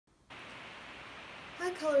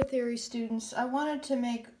Hi color theory students, I wanted to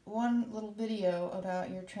make one little video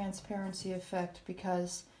about your transparency effect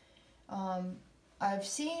because I've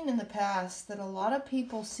seen in the past that a lot of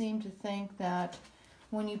people seem to think that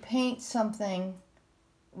when you paint something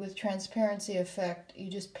with transparency effect,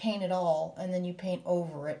 you just paint it all and then you paint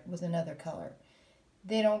over it with another color.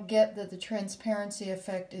 They don't get that the transparency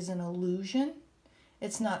effect is an illusion.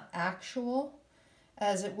 It's not actual,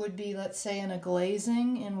 as it would be, let's say, in a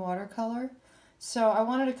glazing in watercolor. So I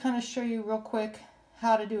wanted to kind of show you real quick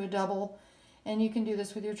how to do a double, and you can do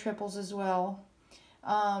this with your triples as well.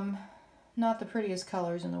 Not the prettiest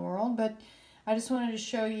colors in the world, but I just wanted to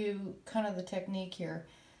show you kind of the technique here.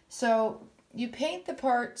 So you paint the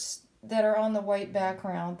parts that are on the white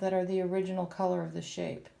background that are the original color of the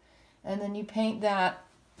shape, and then you paint that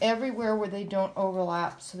everywhere where they don't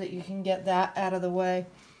overlap so that you can get that out of the way.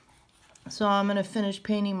 So I'm going to finish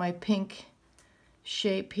painting my pink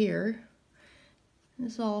shape here.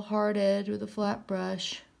 It's all hard edge with a flat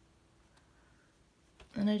brush.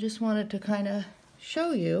 And I just wanted to kind of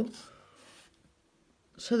show you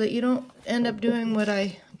so that you don't end up doing what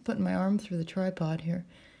I'm putting my arm through the tripod here.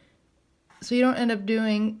 So you don't end up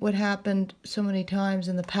doing what happened so many times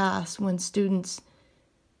in the past when students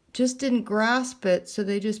just didn't grasp it, so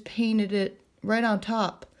they just painted it right on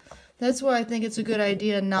top. That's why I think it's a good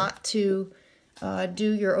idea not to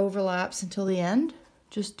do your overlaps until the end.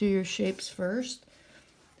 Just do your shapes first.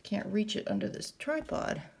 Can't reach it under this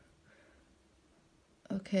tripod.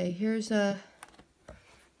 Okay, here's a...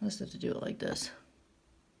 I just have to do it like this.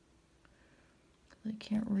 I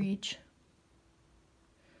can't reach.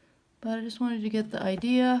 But I just wanted to get the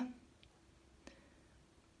idea.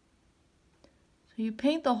 So you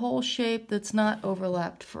paint the whole shape that's not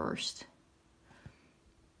overlapped first.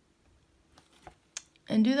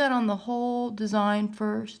 And do that on the whole design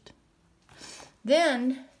first.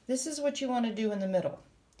 Then, this is what you want to do in the middle.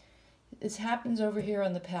 This happens over here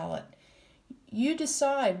on the palette. You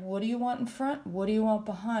decide, what do you want in front? What do you want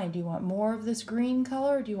behind? Do you want more of this green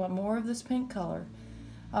color? Or do you want more of this pink color?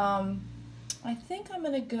 I think I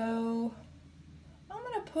might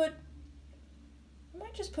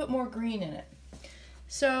just put more green in it.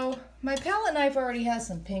 So my palette knife already has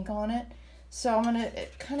some pink on it. So I'm going to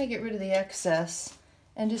kind of get rid of the excess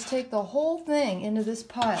and just take the whole thing into this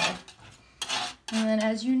pile. And then,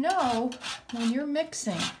 as you know, when you're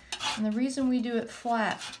mixing, and the reason we do it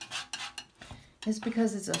flat is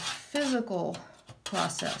because it's a physical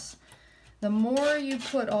process. The more you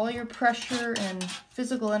put all your pressure and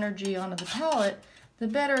physical energy onto the palette, the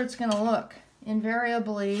better it's going to look.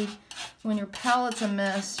 Invariably, when your palette's a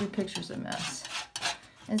mess, your picture's a mess.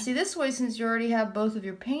 And see, this way, since you already have both of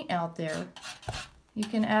your paint out there, you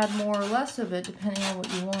can add more or less of it depending on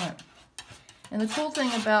what you want. And the cool thing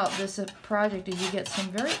about this project is you get some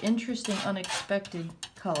very interesting, unexpected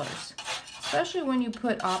colors. Especially when you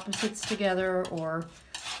put opposites together or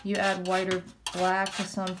you add white or black to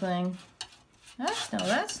something. That's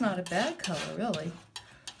not a bad color, really.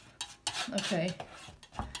 Okay.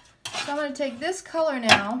 So I'm going to take this color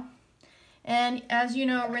now, and as you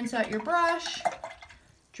know, rinse out your brush,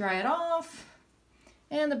 dry it off,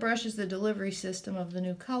 and the brush is the delivery system of the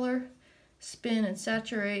new color. Spin and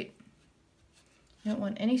saturate. You don't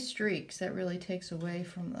want any streaks. That really takes away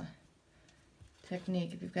from the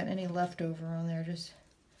technique. If you've got any leftover on there, just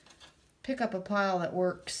pick up a pile that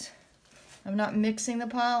works. I'm not mixing the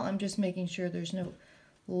pile, I'm just making sure there's no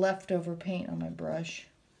leftover paint on my brush.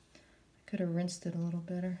 I could have rinsed it a little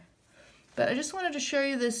better. But I just wanted to show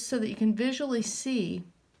you this so that you can visually see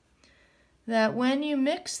that when you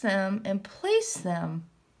mix them and place them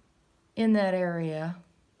in that area,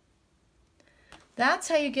 that's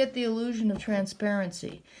how you get the illusion of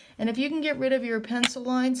transparency. And if you can get rid of your pencil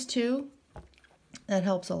lines too, that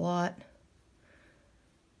helps a lot.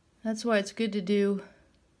 That's why it's good to do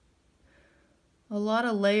a lot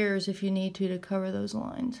of layers if you need to cover those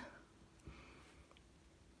lines.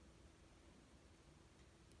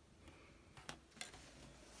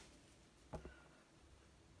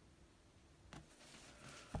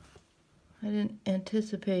 I didn't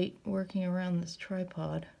anticipate working around this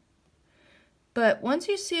tripod. But once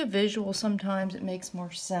you see a visual, sometimes it makes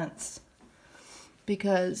more sense,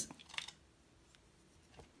 because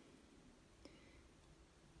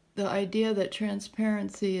the idea that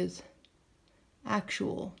transparency is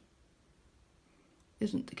actual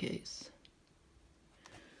isn't the case.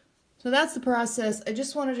 So that's the process. I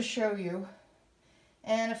just wanted to show you.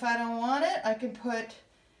 And if I don't want it, I can put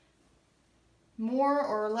more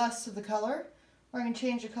or less of the color, or I can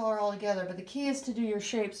change the color altogether. But the key is to do your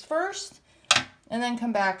shapes first, and then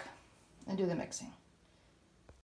come back and do the mixing.